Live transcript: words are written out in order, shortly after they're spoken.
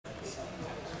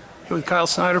with Kyle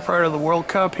Snyder prior to the World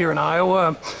Cup here in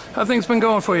Iowa. How things been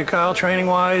going for you, Kyle,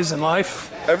 training-wise and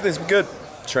life? Everything's been good.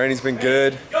 Training's been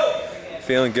good.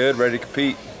 Feeling good, ready to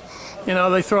compete. You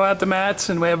know, they throw out the mats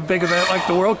and we have a big event like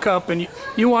the World Cup, and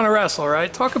you want to wrestle,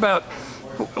 right? Talk about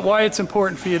why it's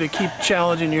important for you to keep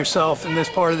challenging yourself in this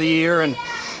part of the year, and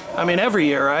I mean every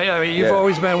year, right? I mean, you've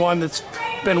always been one that's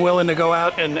been willing to go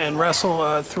out and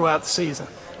wrestle throughout the season.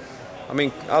 I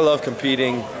mean, I love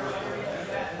competing.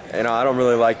 You know, I don't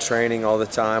really like training all the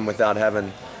time without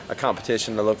having a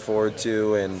competition to look forward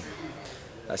to, and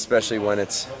especially when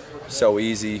it's so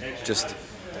easy. Just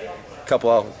a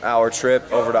couple hour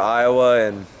trip over to Iowa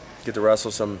and get to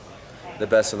wrestle some of the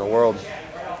best in the world.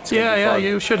 Yeah,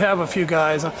 you should have a few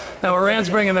guys. Now, Iran's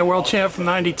bringing their world champ from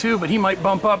 '92, but he might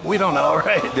bump up. We don't know,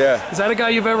 right? Yeah. Is that a guy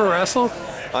you've ever wrestled?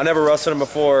 I never wrestled him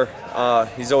before.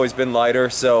 He's always been lighter,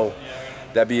 so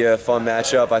that'd be a fun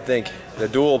matchup. I think the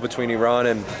duel between Iran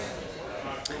and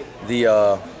the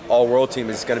all-world team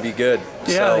is going to be good.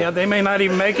 Yeah, they may not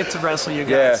even make it to wrestle you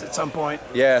guys at some point.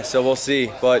 Yeah, so we'll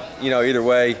see. But, you know, either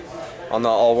way, on the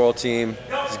all-world team,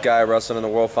 this guy wrestling in the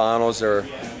World Finals, or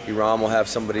Iran will have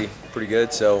somebody pretty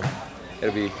good. So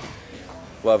we'll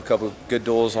have a couple of good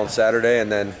duels on Saturday,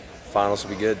 and then finals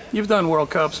will be good. You've done World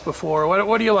Cups before.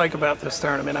 What do you like about this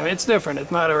tournament? I mean, it's different.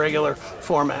 It's not a regular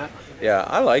format. Yeah,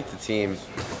 I like the team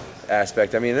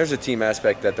aspect. I mean, there's a team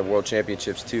aspect at the World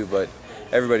Championships too, but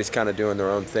everybody's kind of doing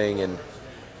their own thing, and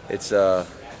it's the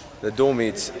dual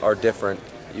meets are different.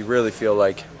 You really feel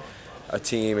like a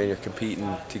team, and you're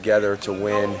competing together to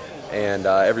win, and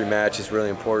every match is really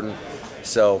important,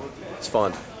 so it's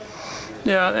fun.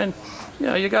 Yeah, and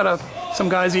you got some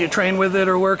guys that you train with that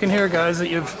are working here, guys that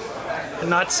you've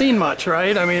not seen much,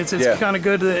 right? I mean, it's kind of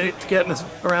good to get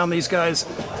around these guys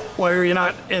while you're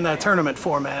not in a tournament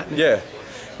format. Yeah,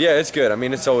 it's good. I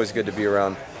mean, it's always good to be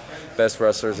around best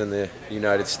wrestlers in the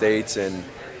United States, and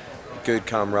good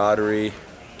camaraderie,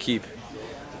 keep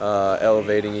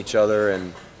elevating each other,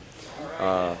 and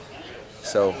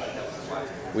so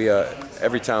we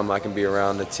every time I can be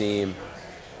around the team,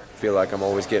 I feel like I'm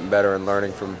always getting better and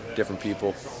learning from different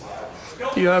people.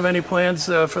 Do you have any plans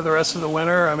for the rest of the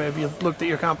winter? I mean, have you looked at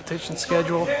your competition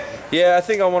schedule? Yeah, I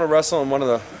think I want to wrestle in one of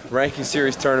the ranking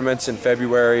series tournaments in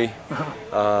February.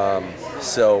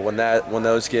 So when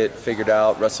those get figured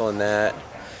out, wrestle in that,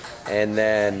 and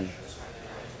then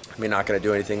I mean, not going to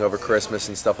do anything over Christmas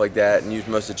and stuff like that, and use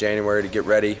most of January to get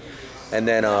ready, and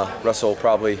then wrestle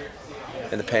probably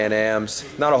in the Pan Ams.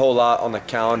 Not a whole lot on the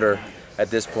calendar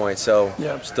at this point, so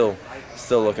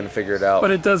still looking to figure it out.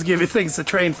 But it does give you things to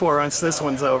train for once this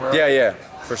one's over. Yeah,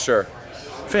 for sure.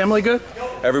 Family good?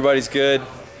 Everybody's good.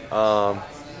 Yeah,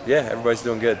 everybody's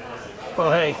doing good.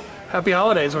 Well, hey, happy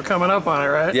holidays. We're coming up on it,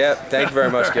 right? Yeah, thank you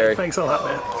very much, Gary. Thanks a lot,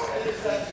 man.